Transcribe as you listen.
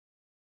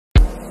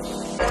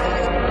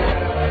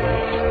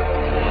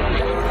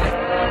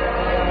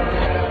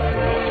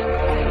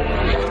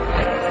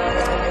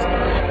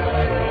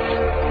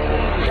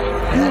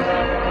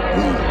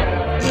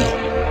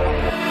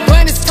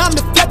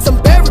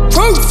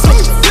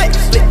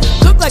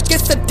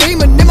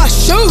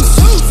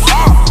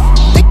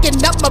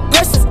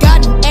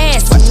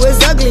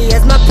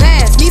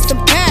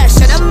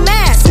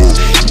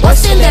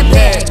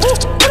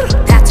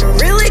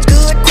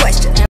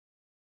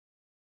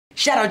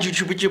Alright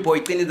YouTube, it's your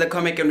boy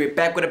CiniTheComic and we're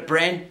back with a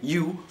brand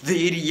new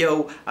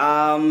video.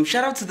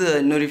 Shout out to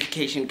the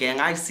notification gang.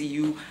 I see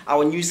you,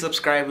 our new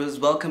subscribers.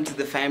 Welcome to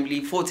the family.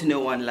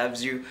 1401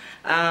 loves you.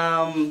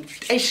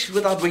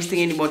 Without wasting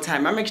any more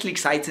time, I'm actually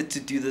excited to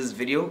do this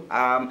video.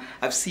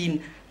 I've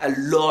seen a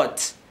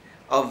lot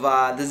of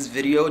this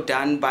video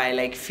done by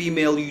like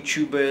female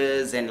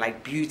YouTubers and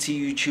like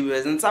beauty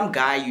YouTubers and some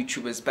guy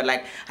YouTubers, but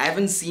like I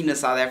haven't seen a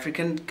South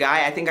African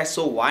guy. I think I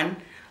saw one.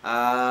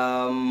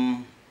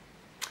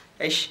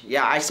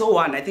 Yeah, I saw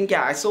one. I think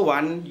I saw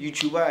one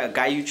YouTuber, a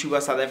guy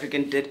YouTuber, South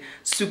African, did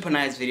super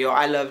nice video.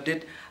 I loved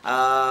it.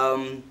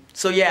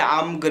 So yeah,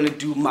 I'm gonna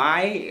do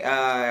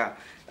my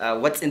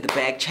what's in the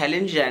bag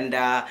challenge, and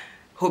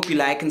hope you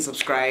like and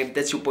subscribe.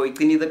 That's your boy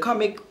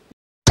CiniTheComic.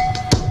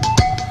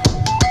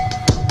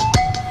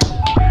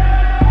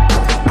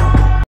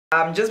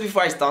 Just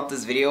before I start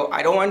this video,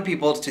 I don't want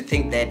people to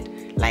think that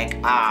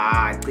like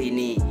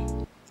Cini,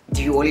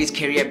 do you always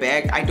carry a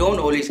bag? I don't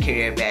always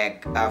carry a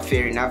bag,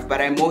 fair enough,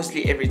 but I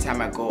mostly, every time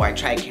I go, I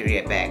try to carry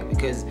a bag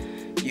because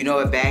you know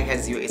a bag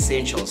has your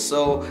essentials.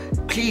 So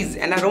please,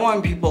 and I don't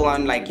want people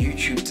on like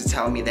YouTube to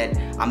tell me that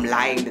I'm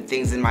lying, the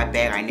things in my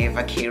bag I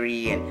never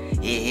carry,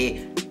 and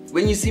hey.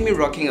 When you see me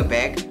rocking a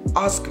bag,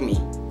 ask me.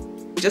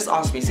 Just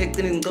ask me, say,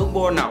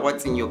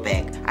 what's in your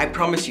bag? I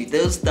promise you,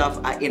 those stuff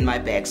are in my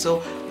bag.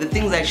 So the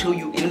things I show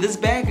you in this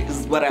bag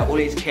is what I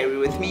always carry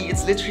with me.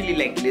 It's literally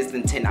like less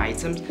than 10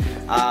 items.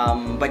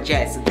 But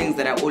yeah, it's the things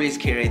that I always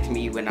carry with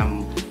me when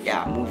I'm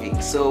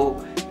moving.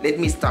 So let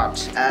me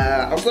start.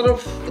 I'll start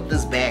off with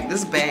this bag.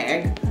 This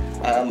bag,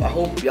 I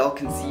hope y'all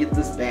can see it,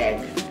 this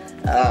bag.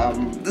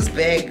 This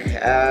bag,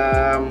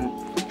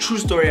 true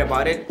story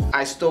about it,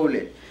 I stole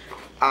it.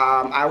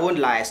 I won't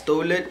lie, I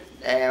stole it.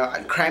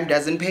 Crime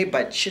doesn't pay,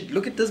 but shit,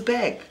 look at this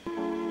bag.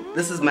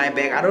 This is my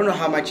bag. I don't know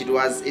how much it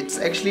was. It's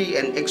actually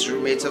an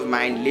ex-roommate of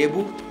mine,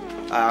 Lebu.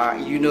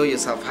 You know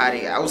yourself,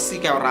 Harry. I was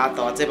sick of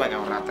rata,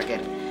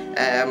 again.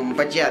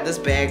 But yeah, this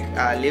bag,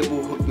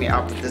 Lebu hooked me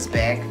up with this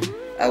bag.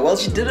 Well,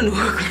 she didn't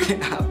hook me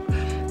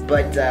up,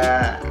 but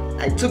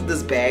I took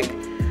this bag.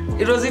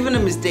 It was even a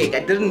mistake.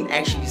 I didn't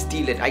actually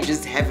steal it. I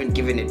just haven't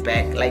given it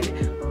back. Like,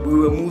 we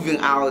were moving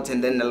out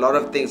and then a lot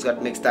of things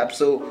got mixed up.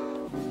 So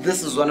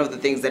this is one of the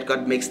things that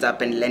got mixed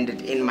up and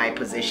landed in my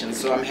possession,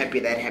 so I'm happy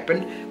that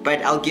happened,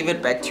 but I'll give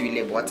it back to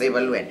you,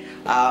 whatever when.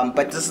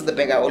 But this is the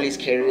bag I always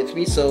carry with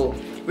me, so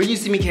when you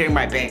see me carrying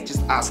my bag,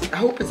 just ask. I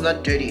hope it's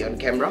not dirty on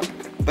camera,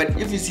 but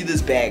if you see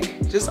this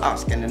bag, just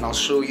ask and then I'll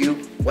show you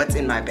what's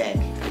in my bag.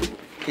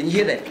 Can you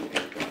hear that?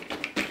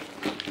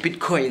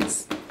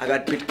 Bitcoins. I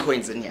got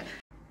Bitcoins in here.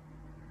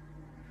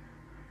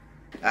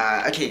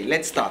 Okay,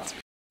 let's start.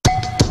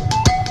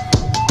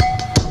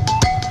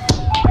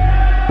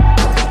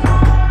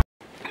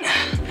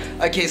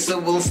 Okay, so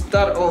we'll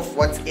start off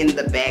what's in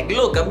the bag.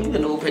 Look, I'm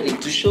even opening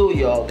to show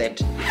you all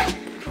that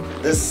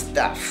this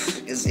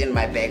stuff is in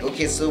my bag.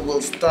 Okay, so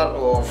we'll start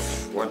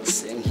off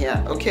what's in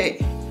here. Okay,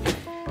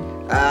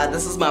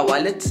 this is my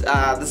wallet.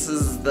 This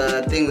is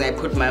the thing that I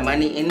put my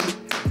money in.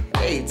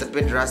 Hey, it's a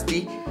bit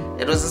rusty.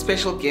 It was a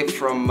special gift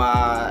from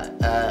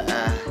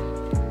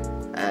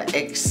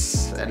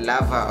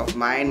ex-lover of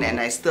mine,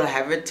 and I still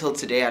have it till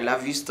today. I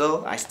love you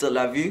still. I still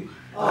love you.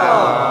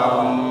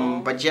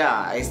 But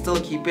yeah, I still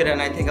keep it,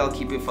 and I think I'll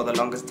keep it for the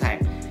longest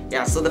time.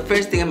 Yeah, so the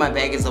first thing in my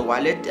bag is a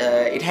wallet.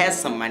 It has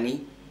some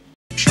money.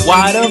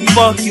 Why the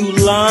fuck you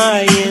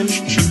lying?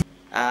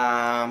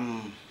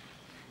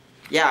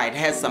 Yeah, it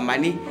has some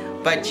money.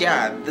 But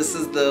yeah, this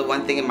is the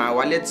one thing in my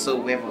wallet. So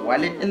we have a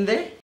wallet in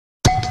there.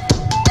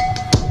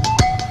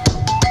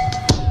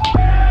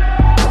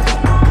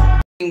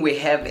 The thing we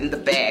have in the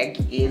bag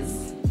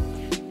is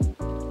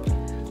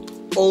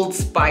Old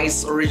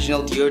Spice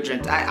original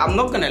deodorant. I'm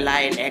not gonna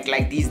lie and act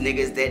like these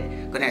niggas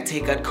that gonna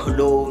take out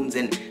colognes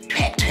and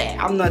twat.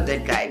 I'm not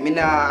that guy. I mean,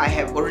 I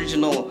have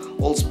original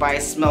Old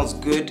Spice, smells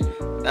good,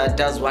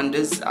 does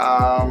wonders.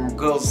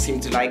 Girls seem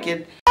to like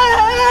it.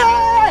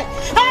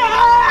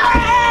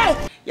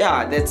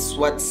 Yeah, that's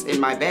what's in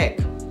my bag,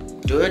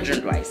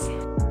 deodorant wise.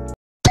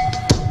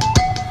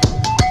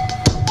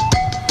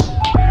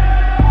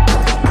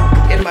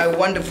 In my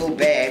wonderful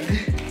bag,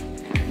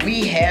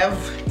 we have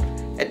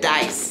a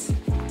dice.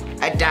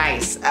 A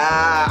dice.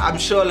 I'm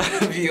sure a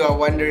lot of you are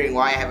wondering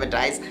why I have a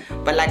dice,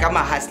 but like, I'm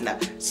a hustler,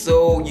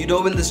 so you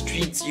know, in the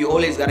streets you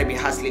always gotta be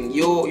hustling.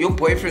 Your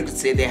boyfriend could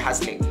say they're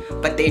hustling,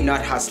 but they're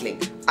not hustling.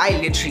 I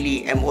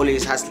literally am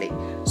always hustling.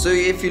 So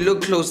if you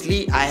look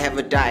closely, I have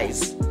a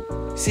dice.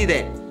 See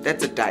that?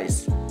 That's a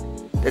dice.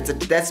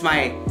 That's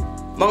my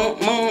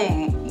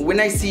when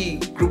I see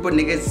group of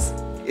niggas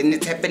and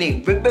it's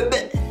happening,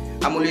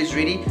 I'm always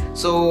ready.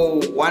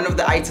 So one of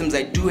the items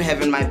I do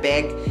have in my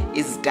bag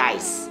is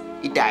dice.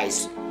 It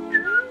dies.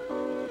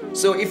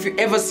 So if you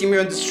ever see me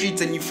on the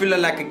streets and you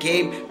feeling like a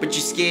game but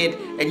you're scared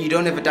and you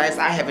don't have a dice,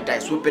 I have a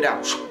dice. Whip it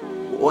out.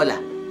 Hola.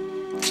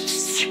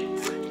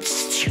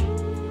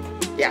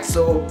 Yeah,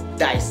 so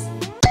dice.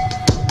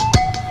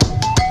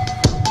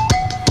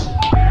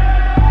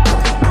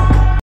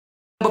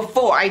 Number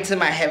 4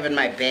 item I have in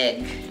my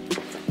bag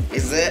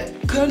is a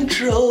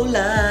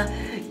controller.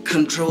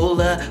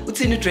 controller.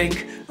 What's in the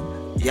drink?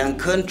 Young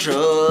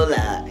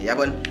controller. Yeah,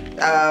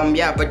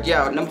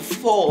 but number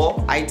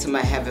 4 item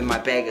I have in my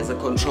bag is a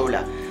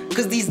controller.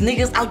 Cause these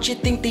niggas out here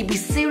think they be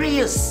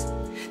serious.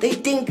 They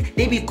think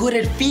they be good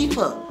at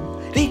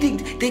FIFA. They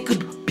think they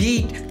could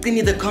beat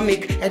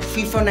CiniTheComic at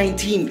FIFA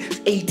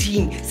 19,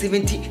 18,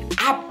 17.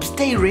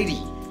 Stay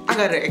ready. I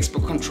got an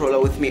expert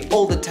controller with me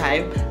all the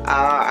time.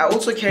 I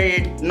also carry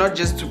it not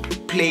just to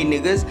play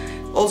niggas,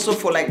 also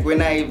for like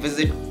when I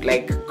visit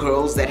like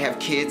girls that have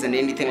kids and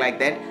anything like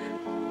that.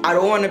 I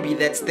don't want to be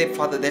that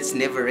stepfather that's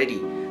never ready.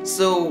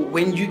 So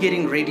when you're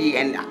getting ready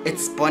and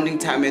it's bonding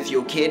time with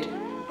your kid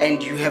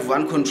and you have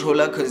one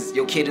controller because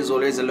your kid is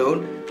always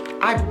alone,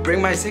 I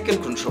bring my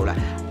second controller.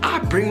 I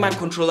bring my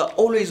controller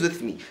always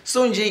with me.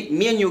 So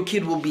me and your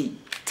kid will be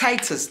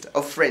tightest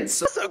of friends.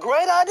 So That's a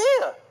great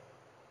idea.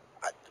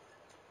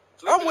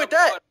 I'm with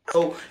that.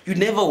 So you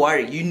never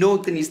worry, you know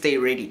things stay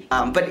ready.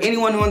 But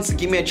anyone who wants to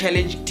give me a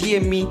challenge,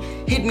 DM me,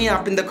 hit me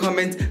up in the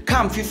comments.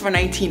 Come FIFA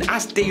 19, I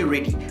stay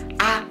ready.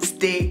 I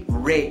stay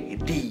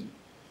ready.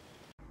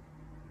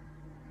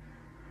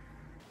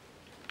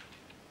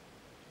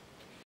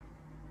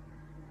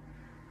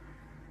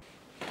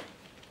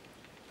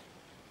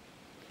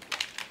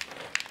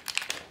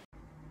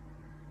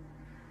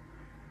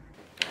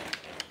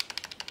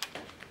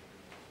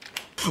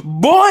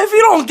 Boy, if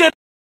you don't get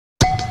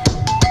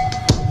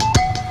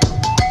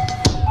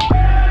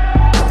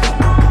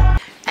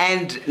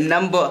And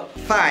number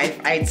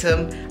 5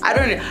 item, I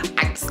don't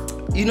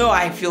know,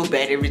 I feel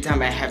bad every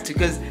time I have to,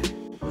 because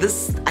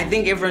this, I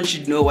think everyone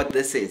should know what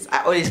this is.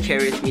 I always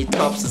carry with me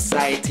Top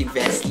Society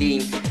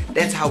Vaseline.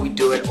 That's how we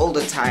do it all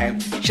the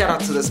time. Shout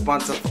out to the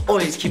sponsor for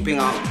always keeping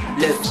our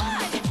lips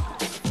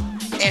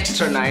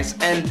extra nice,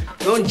 and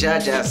don't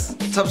judge us.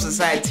 Top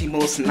Society,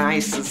 most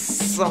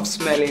nicest, soft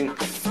smelling.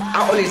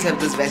 I always have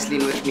this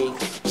Vaseline with me,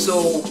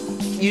 so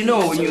you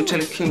know when you're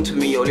talking to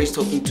me, you're always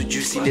talking to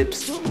juicy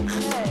lips.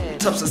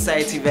 Top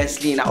Society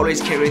Vaseline, I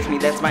always carry with me.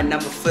 That's my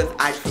number 5th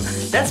item.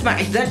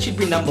 That should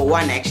be number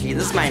 1 actually.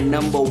 This is my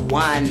number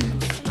 1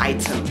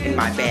 item in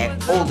my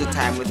bag all the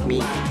time with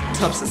me.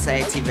 Top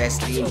Society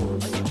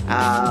Vaseline.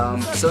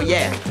 So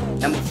yeah,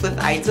 number 5th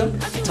item,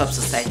 Top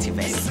Society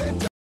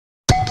Vaseline.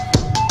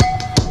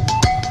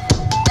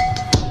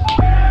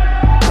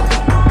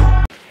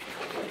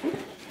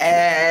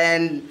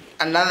 And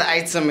another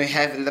item we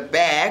have in the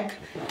bag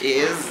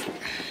is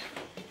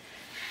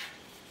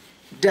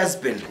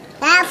dustbin.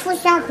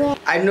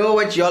 I know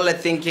what y'all are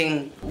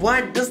thinking.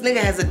 What? This nigga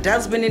has a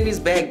dustbin in his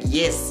bag?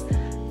 Yes,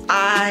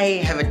 I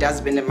have a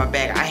dustbin in my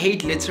bag. I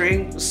hate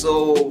littering,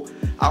 so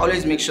I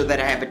always make sure that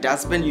I have a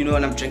dustbin. You know,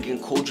 when I'm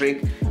drinking cold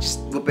drink,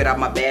 just whip it out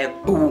my bag,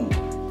 boom,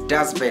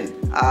 dustbin.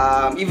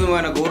 Even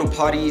when I go to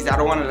parties, I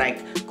don't want to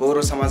like go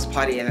to someone's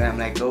party and then I'm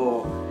like,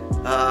 oh,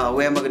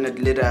 where am I gonna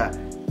litter?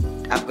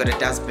 I've got a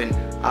dustbin.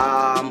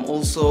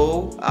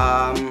 Also,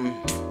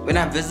 when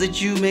I visit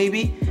you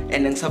maybe,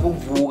 and then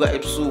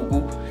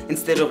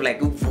instead of like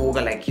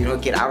you know,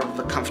 get out of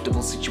the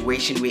comfortable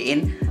situation we're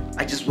in,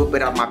 I just whip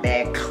it out my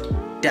bag,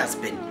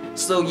 dustbin.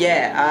 So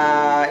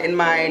yeah, in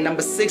my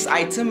number 6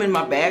 item in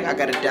my bag, I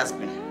got a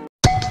dustbin.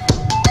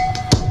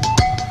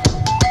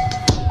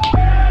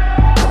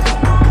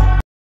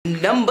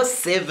 Number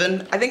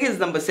 7, I think it's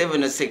number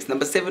 7 or 6,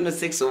 number 7 or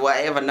 6 or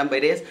whatever number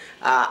it is,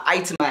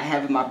 item I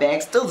have in my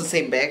bag, still the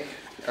same bag.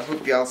 I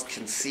hope y'all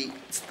can see,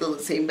 it's still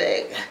the same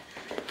bag.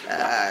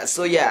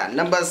 So yeah,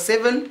 number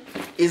 7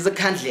 is a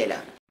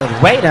candlela.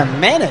 Wait a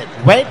minute,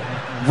 wait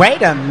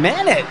a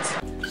minute.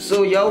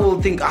 So y'all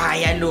will think,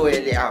 yellow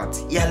out.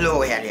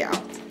 Yellow out.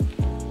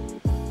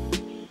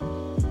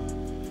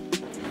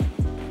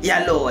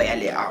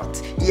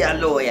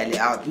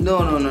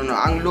 No.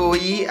 Ang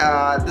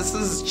this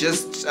is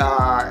just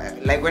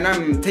like when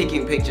I'm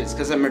taking pictures,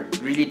 because I'm a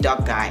really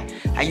dark guy.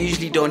 I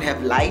usually don't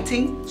have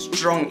lighting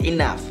strong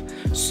enough.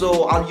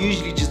 So I'll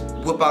usually just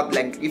whip out,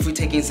 like if we're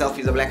taking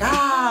selfies, I'm like,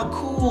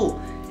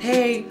 cool.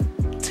 Hey,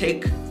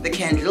 take the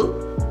candle,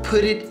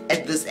 put it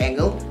at this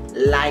angle,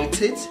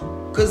 light it,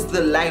 because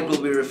the light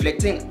will be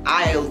reflecting.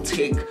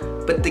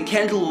 But the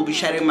candle will be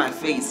shining my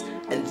face.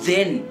 And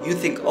then you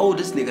think, oh,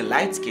 this nigga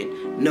light skin.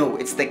 No,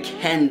 it's the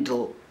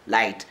candle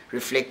light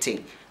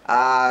reflecting.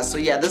 So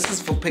yeah, this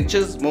is for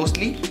pictures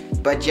mostly.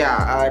 But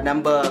yeah,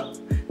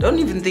 don't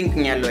even think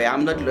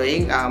I'm not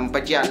lying.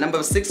 But yeah,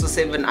 number 6 or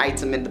 7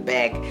 item in the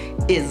bag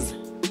is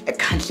a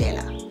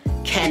candle.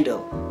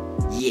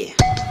 Yeah.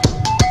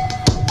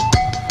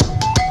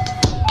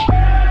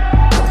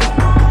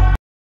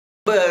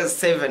 Number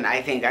 7,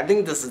 I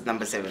think this is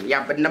number 7.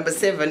 Yeah, but number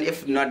 7,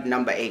 if not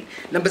number 8.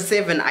 Number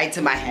 7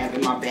 item I have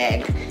in my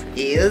bag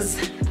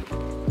is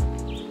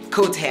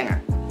coat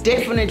hanger.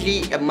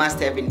 Definitely a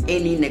must-have in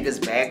any nigga's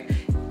bag,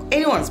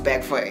 anyone's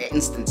bag for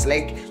instance.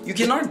 Like, you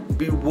cannot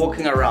be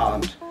walking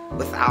around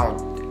without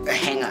a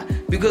hanger,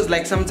 because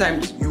like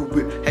sometimes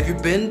have you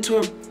been to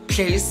a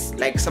place,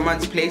 like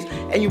someone's place,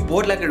 and you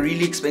bought like a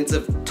really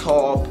expensive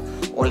top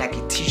or like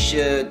a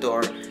t-shirt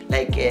or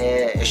like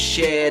a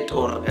shirt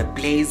or a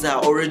blazer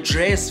or a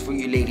dress for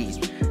you ladies,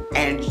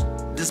 and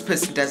this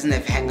person doesn't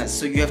have hangers,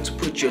 so you have to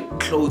put your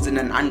clothes in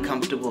an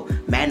uncomfortable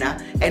manner,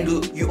 and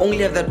you only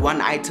have that one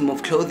item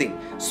of clothing.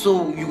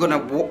 So you're gonna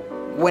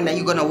when are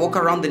you gonna walk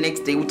around the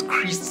next day with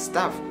creased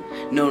stuff?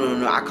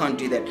 No, I can't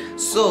do that.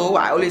 So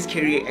I always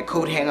carry a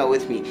coat hanger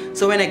with me.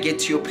 So when I get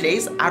to your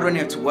place, I don't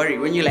have to worry.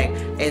 When you're like,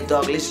 hey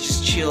dog, let's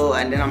just chill,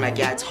 and then I'm like,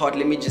 yeah, it's hot,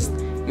 let me just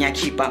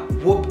keep up,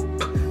 whoop,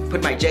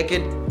 put my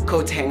jacket,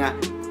 coat hanger,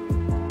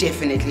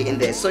 definitely in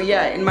there. So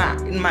yeah, in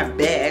my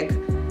bag,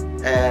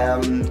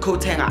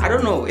 coat hanger. I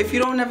don't know, if you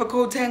don't have a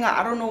coat hanger,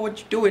 I don't know what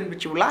you're doing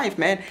with your life,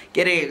 man.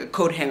 Get a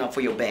coat hanger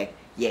for your bag.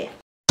 Yeah.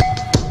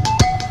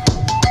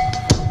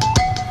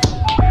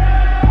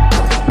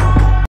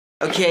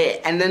 Okay,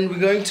 and then we're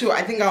going to,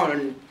 I think I'm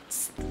on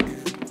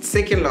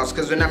second last,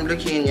 because when I'm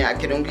looking in here, I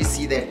can only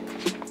see that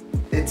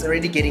it's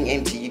already getting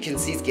empty. You can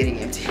see it's getting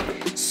empty.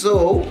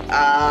 So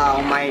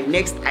my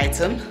next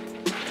item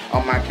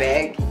on my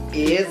bag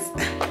is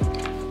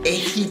a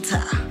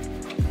heater.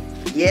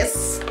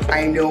 Yes,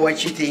 I know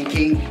what you're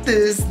thinking.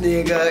 This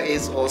nigga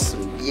is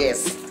awesome.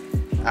 Yes,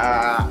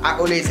 I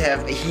always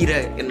have a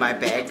heater in my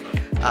bag.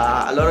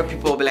 A lot of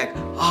people will be like,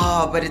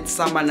 oh, but it's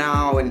summer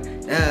now, and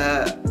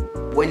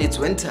when it's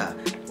winter,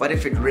 what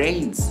if it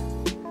rains?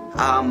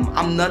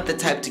 I'm not the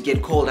type to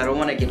get cold. I don't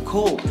want to get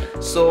cold,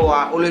 so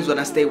I always want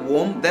to stay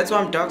warm. That's why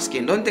I'm dark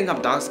skinned. Don't think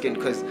I'm dark skinned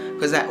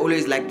because I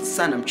always like the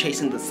sun. I'm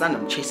chasing the sun,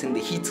 I'm chasing the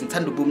heat. So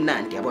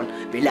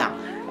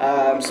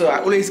I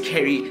always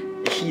carry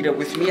a heater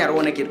with me. I don't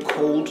want to get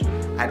cold.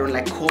 I don't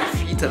like cold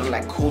feet. I don't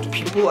like cold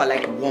people. I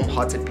like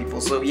warm-hearted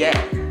people. So yeah,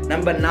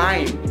 number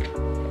 9,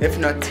 if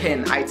not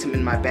 10 item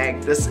in my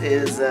bag, this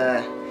is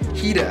a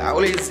heater. I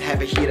always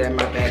have a heater in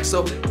my bag.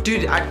 So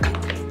dude,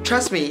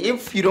 trust me,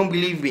 if you don't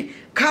believe me,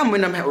 come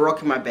when I'm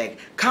rocking my bag.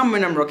 Come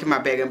when I'm rocking my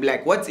bag and be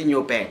like, what's in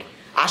your bag?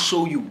 I'll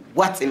show you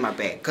what's in my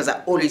bag, because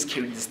I always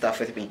carry this stuff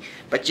with me.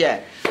 But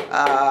yeah,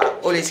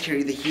 always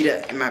carry the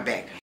heater in my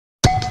bag.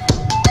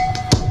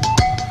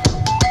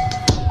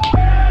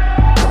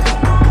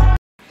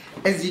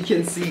 As you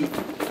can see,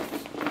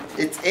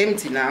 it's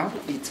empty now.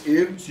 It's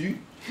empty.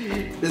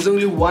 There's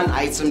only one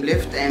item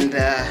left, and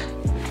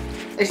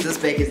this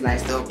bag is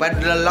nice though. But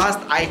the last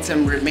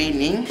item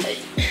remaining,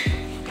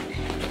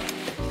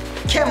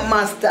 Chem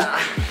Master,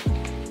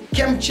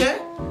 Chem chair.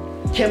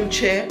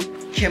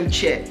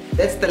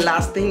 That's the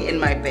last thing in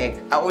my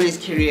bag. I always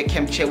carry a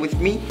chem chair with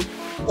me,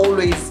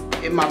 always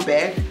in my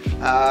bag,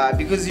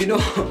 because you know,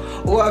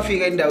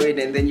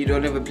 and then you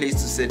don't have a place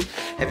to sit.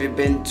 Have you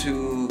been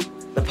to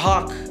the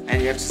park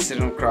and you have to sit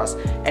on grass?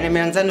 And I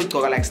mean,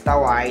 like Star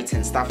White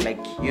and stuff, like,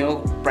 you know,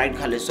 bright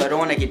colors, so I don't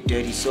want to get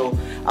dirty. So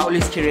I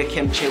always carry a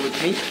camp chair with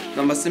me.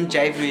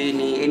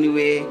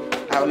 Anyway,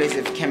 I always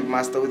have Camp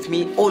Master with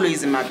me,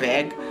 always in my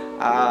bag.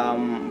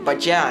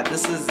 But yeah,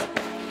 this is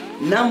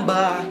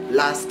number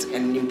last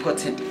and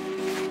important.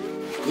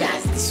 Yeah,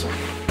 it's this one.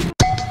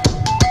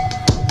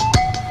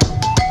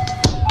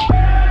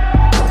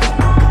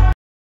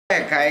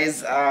 Yeah,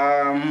 guys,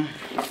 I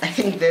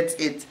think that's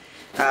it.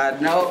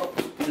 Now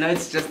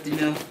it's just, you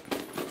know,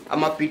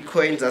 I'm up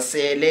Bitcoins are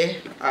sale.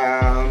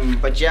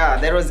 But yeah,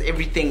 that was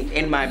everything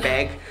in my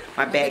bag.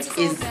 My bag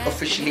is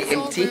officially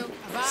empty.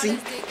 See,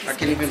 I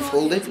can even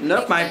fold it.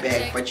 Not my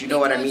bag, but you know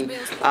what I mean.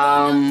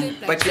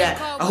 But yeah,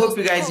 I hope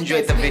you guys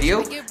enjoyed the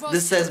video.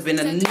 This has been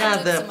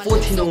another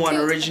 1401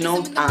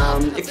 original.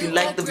 If you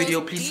like the video,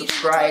 please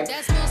subscribe,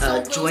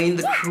 join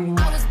the crew.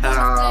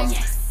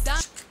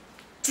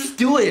 Just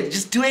do it.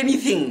 Just do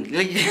anything.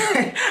 Like,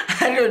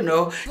 I don't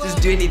know.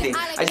 Just do anything.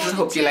 I just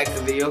hope you like the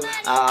video.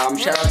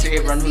 Shout out to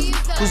everyone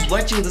who's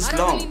watching this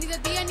long.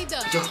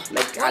 Yo,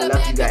 like, I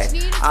love you guys.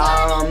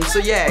 So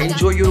yeah,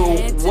 enjoy your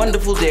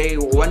wonderful day,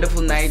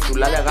 wonderful night,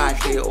 whatever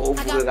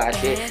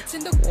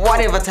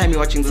time you're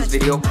watching this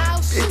video.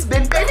 It's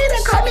been Boy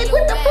CiniTheComic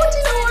with the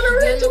 1401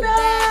 original.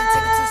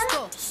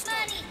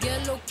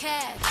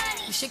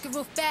 Shake it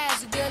real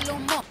fast, you get a little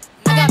more.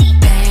 I got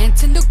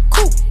bands in the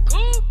coop,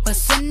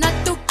 bustin'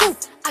 out the roof.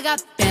 I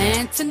got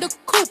bands in the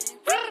coop,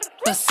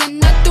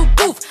 bustin' out the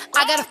roof.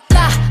 I gotta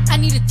fly, I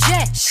need a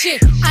jet,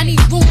 shit. I need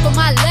room for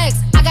my legs.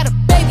 I got a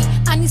baby,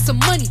 I need some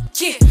money,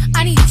 yeah.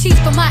 I need teeth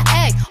for my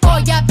egg. All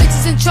y'all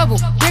bitches in trouble,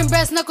 bring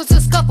brass knuckles to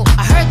scuffle.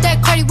 I heard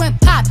that Cardi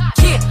went pop,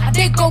 yeah. I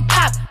did go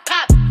pop,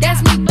 pop.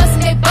 That's me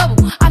bustin' that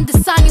bubble. I'm the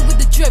Sonny with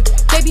the drip,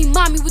 baby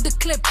mommy with the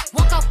clip.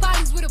 Walk out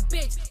bodies with a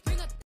bitch.